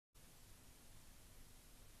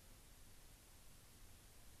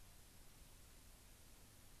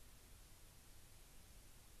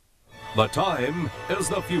The time is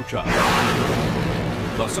the future.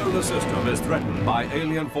 The solar system is threatened by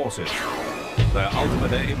alien forces. Their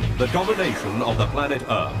ultimate aim, the domination of the planet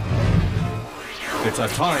Earth. It's a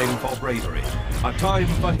time for bravery, a time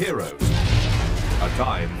for heroes, a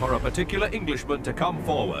time for a particular Englishman to come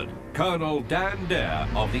forward, Colonel Dan Dare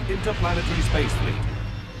of the Interplanetary Space Fleet.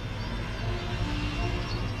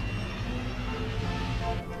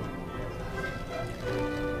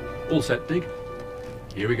 All set, Dig?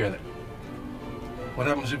 Here we go then. What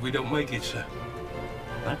happens if we don't make it, sir?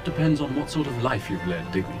 That depends on what sort of life you've led,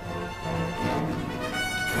 Digby.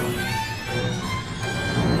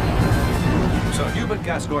 Sir Hubert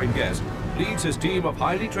Guest leads his team of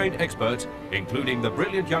highly trained experts, including the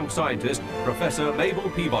brilliant young scientist, Professor Mabel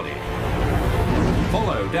Peabody.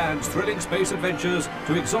 Follow Dan's thrilling space adventures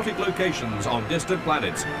to exotic locations on distant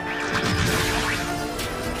planets,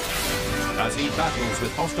 as he battles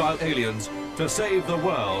with hostile aliens to save the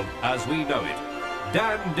world as we know it.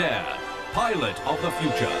 Dan Dare, pilot of the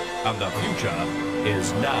future, and the future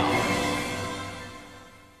is now.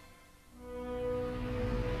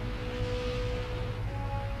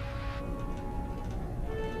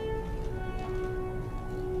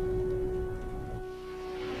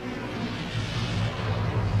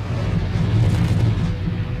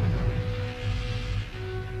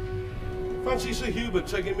 Fancy Sir Hubert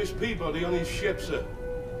taking Miss Peabody on his ship, sir,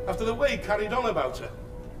 after the way he carried on about her.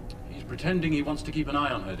 He's pretending he wants to keep an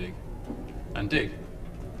eye on her, Dig. And Dig,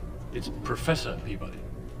 it's Professor Peabody.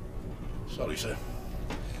 Sorry, sir.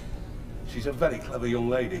 She's a very clever young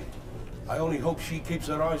lady. I only hope she keeps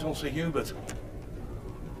her eyes on Sir Hubert.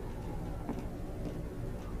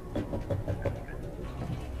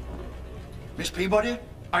 Miss Peabody,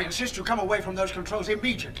 I insist you come away from those controls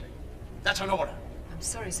immediately. That's an order. I'm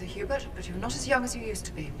sorry, Sir Hubert, but you're not as young as you used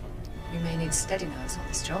to be. You may need steady nerves on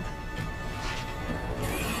this job.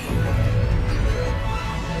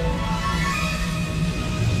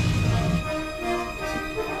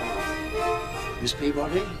 Miss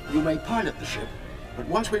Peabody, you may pilot the ship, but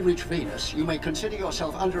once we reach Venus, you may consider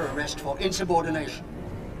yourself under arrest for insubordination.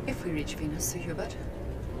 If we reach Venus, Sir Hubert.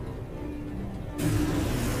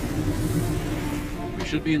 We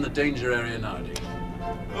should be in the danger area now, Dig.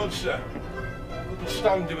 Good, sir. Wouldn't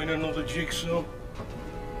stand doing another jigsaw.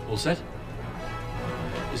 All set?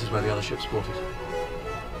 This is where the other ship's spotted.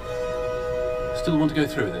 Still want to go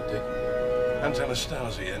through with it, Dig? Aunt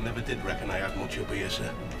Anastasia never did reckon I had much up here,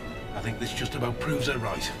 sir. I think this just about proves her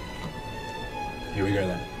right. Here we go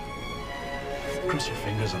then. Cross your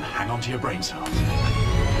fingers and hang on to your brain cells.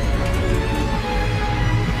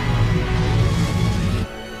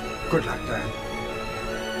 Good luck, Dan.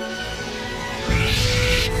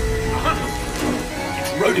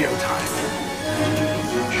 It's rodeo time.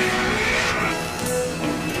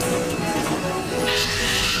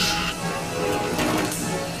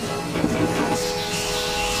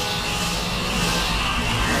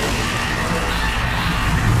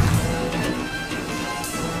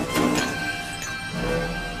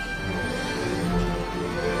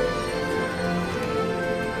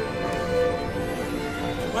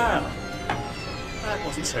 Wow, that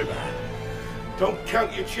wasn't so bad. Don't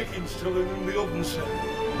count your chickens till they're in the oven, sir.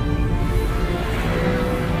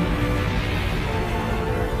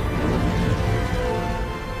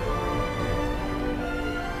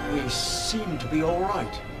 We seem to be all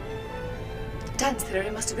right. Dan's theory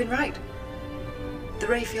must have been right. The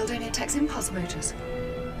ray field only attacks impulse motors.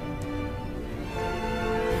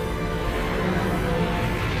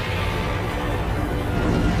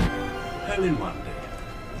 Hole in one, Dig.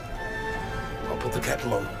 I'll put the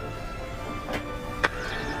kettle on.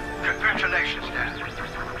 Congratulations, Dan.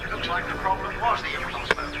 Looks like the problem was the impulse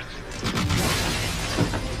motors.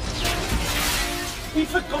 He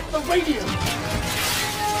forgot the radio!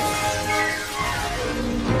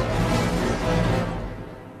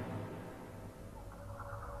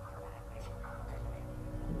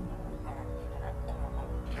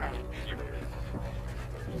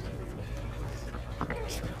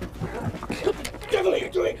 What the devil are you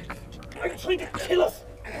doing? Are you trying to kill us?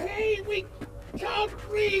 Hey, we can't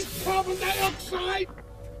breathe carbon dioxide!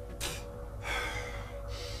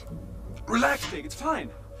 Relax, Dig, it's fine.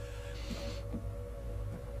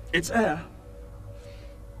 It's air.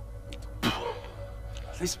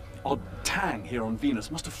 This odd tang here on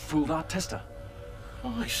Venus must have fooled our tester.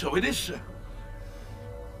 Aye, so it is, sir.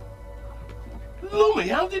 Lummy,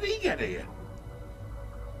 how did he get here?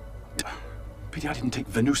 Pity I didn't take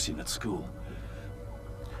Venusian at school.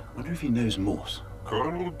 Wonder if he knows Morse.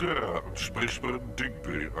 Colonel Dare and Spaceman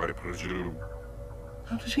Digby, I presume.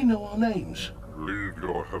 How does he know our names? Leave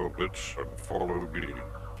your helmets and follow me.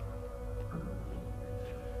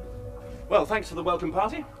 Well, thanks for the welcome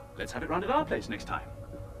party. Let's have it round at our place next time.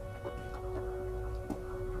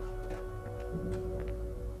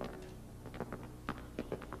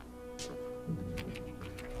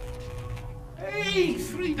 Hey,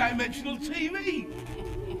 three-dimensional TV!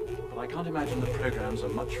 But I can't imagine the programs are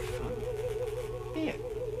much fun. Here,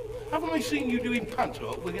 haven't I seen you doing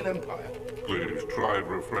panto with an Empire? Please try and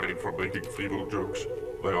refrain from making feeble jokes.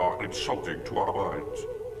 They are insulting to our minds.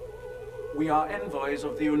 We are envoys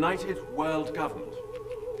of the United World Government.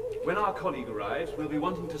 When our colleague arrives, we'll be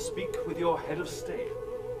wanting to speak with your head of state.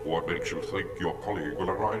 What makes you think your colleague will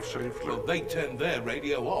arrive safely? Well, they turned their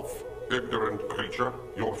radio off. Ignorant creature,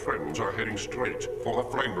 your friends are heading straight for the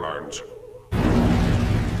flame lines.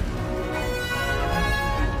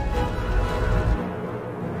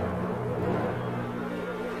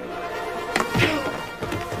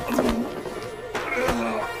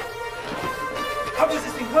 How does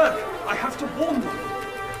this thing work? I have to warn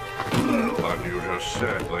them. But you just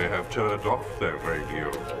said they have turned off their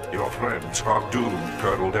radio. Your friends are doomed,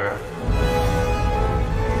 Colonel Dare.